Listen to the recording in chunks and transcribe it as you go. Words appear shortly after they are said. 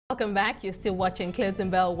Welcome back. You're still watching Closing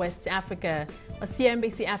Bell West Africa.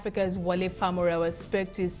 CNBC Africa's Wole Famurewa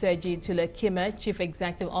spoke to Serge Toulekima, Chief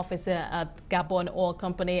Executive Officer at Gabon Oil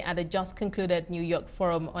Company, at the just concluded New York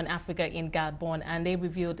Forum on Africa in Gabon, and they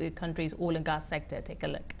reviewed the country's oil and gas sector. Take a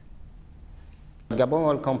look. Gabon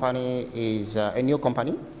Oil Company is a new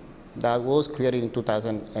company that was created in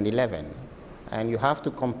 2011, and you have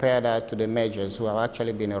to compare that to the majors who have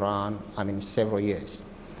actually been around, several years.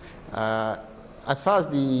 As far as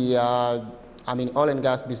the oil and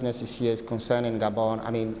gas businesses here is concerned in Gabon,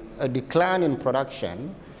 a decline in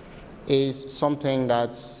production is something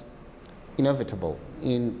that's inevitable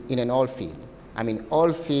in an oil field.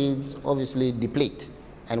 Oil fields obviously deplete,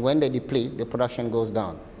 and when they deplete, the production goes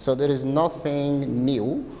down. So there is nothing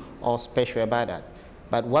new or special about that.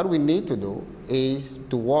 But what we need to do is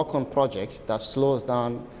to work on projects that slows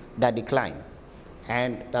down that decline.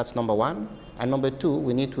 And that's number one. And number two,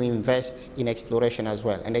 we need to invest in exploration as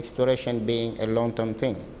well. And exploration being a long-term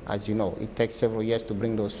thing, as you know. It takes several years to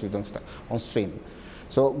bring those fields on stream.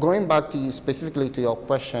 So going back to you, specifically to your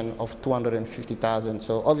question of 250,000,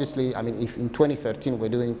 so obviously, if in 2013 we're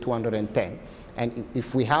doing 210, and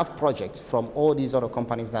if we have projects from all these other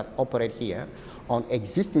companies that operate here on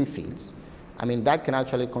existing fields, that can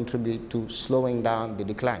actually contribute to slowing down the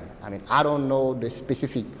decline. I don't know the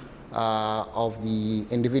specific of the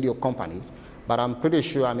individual companies, but I'm pretty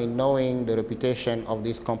sure, knowing the reputation of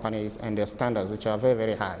these companies and their standards, which are very,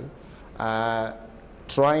 very high,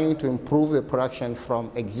 trying to improve the production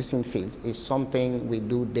from existing fields is something we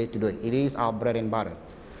do day to day. It is our bread and butter.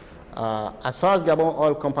 As far as Gabon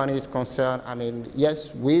Oil Company is concerned, yes,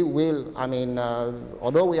 we will,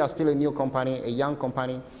 although we are still a new company, a young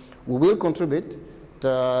company, we will contribute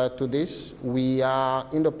to this. We are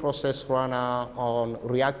in the process right now on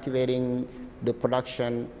reactivating the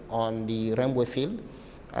production on the Remwe field,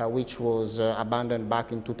 which was abandoned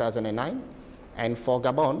back in 2009. And for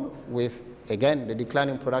Gabon, with, again, the decline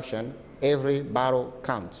in production, every barrel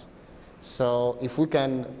counts. So if we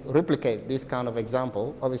can replicate this kind of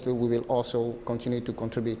example, obviously we will also continue to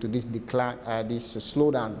contribute to this decline, this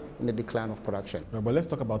slowdown in the decline of production. No, but let's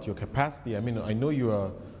talk about your capacity. I know you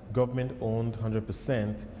are government-owned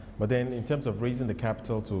 100%, but then in terms of raising the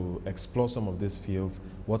capital to explore some of these fields,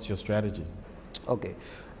 what's your strategy? Okay.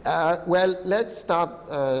 Well, let's start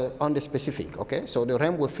on the specific, okay? So the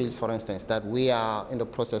Remwe fields, for instance, that we are in the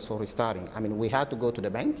process of restarting, we had to go to the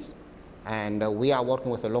banks, and we are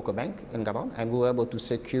working with a local bank in Gabon, and we were able to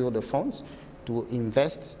secure the funds to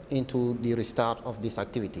invest into the restart of this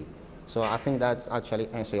activity. So I think that's actually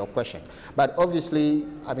answer your question. But obviously,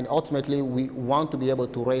 ultimately, we want to be able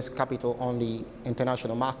to raise capital on the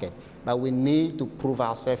international market, but we need to prove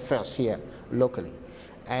ourselves first here locally.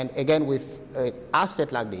 And again, with an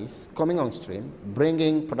asset like this coming on stream,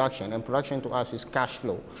 bringing production, and production to us is cash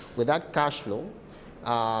flow. With that cash flow,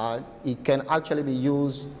 it can actually be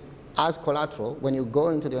used as collateral when you go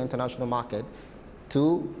into the international market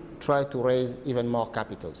to try to raise even more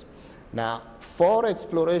capitals. Now, for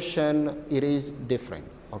exploration, it is different,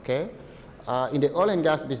 okay? In the oil and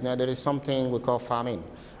gas business, there is something we call farming.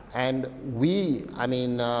 And we,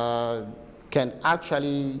 can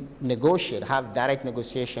actually negotiate, have direct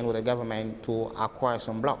negotiation with the government to acquire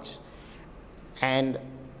some blocks. And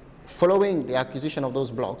following the acquisition of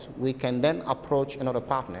those blocks, we can then approach another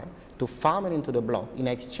partner to farm it into the block in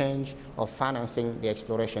exchange of financing the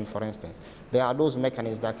exploration, for instance. There are those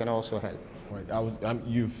mechanisms that can also help. Right.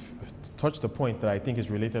 You've touched a point that I think is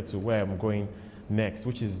related to where I'm going next,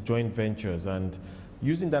 which is joint ventures, and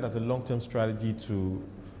using that as a long-term strategy to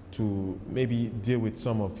maybe deal with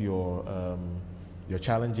some of your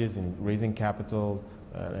challenges in raising capital,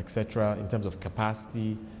 etc., in terms of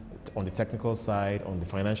capacity on the technical side, on the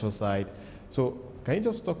financial side. So can you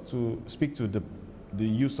just speak to the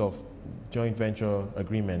use of joint venture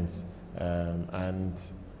agreements and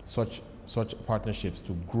such partnerships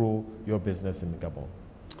to grow your business in Gabon?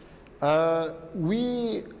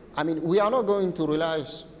 We are not going to rely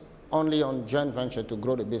only on joint venture to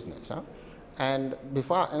grow the business. And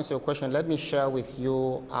before I answer your question, let me share with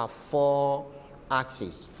you our 4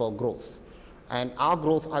 axes for growth. And our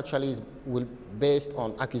growth actually will be based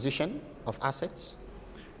on acquisition of assets.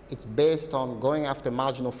 It's based on going after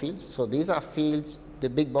marginal fields. So these are fields, the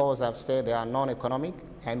big boys have said they are non-economic,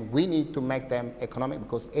 and we need to make them economic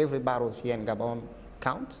because every barrel here in Gabon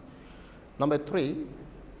counts. Number 3,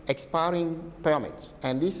 expiring permits.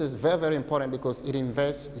 And this is very, very important because it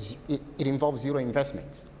involves zero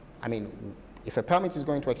investments. If a permit is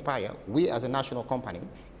going to expire, we as a national company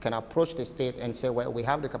can approach the state and say, well, we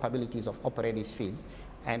have the capabilities of operating these fields,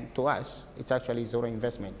 and to us, it's actually zero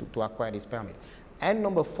investment to acquire this permit. And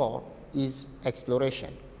number 4 is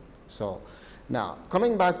exploration. So now,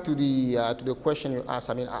 coming back to the question you asked,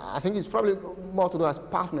 I mean, I think it's probably more to do as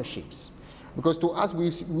partnerships. Because to us, we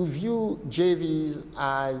view JVs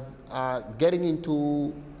as getting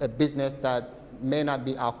into a business that may not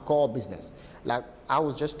be our core business. Like I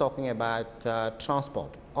was just talking about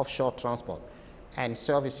transport, offshore transport, and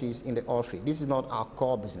services in the oil field. This is not our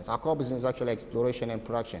core business. Our core business is actually exploration and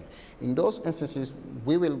production. In those instances,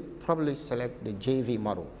 we will probably select the JV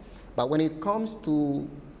model. But when it comes to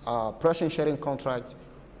production sharing contracts,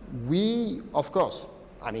 we, of course,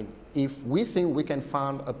 I mean, if we think we can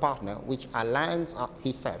find a partner which aligns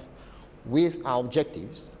himself with our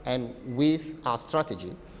objectives and with our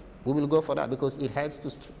strategy, we will go for that because it helps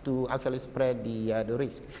to actually spread the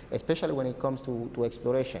risk, especially when it comes to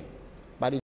exploration.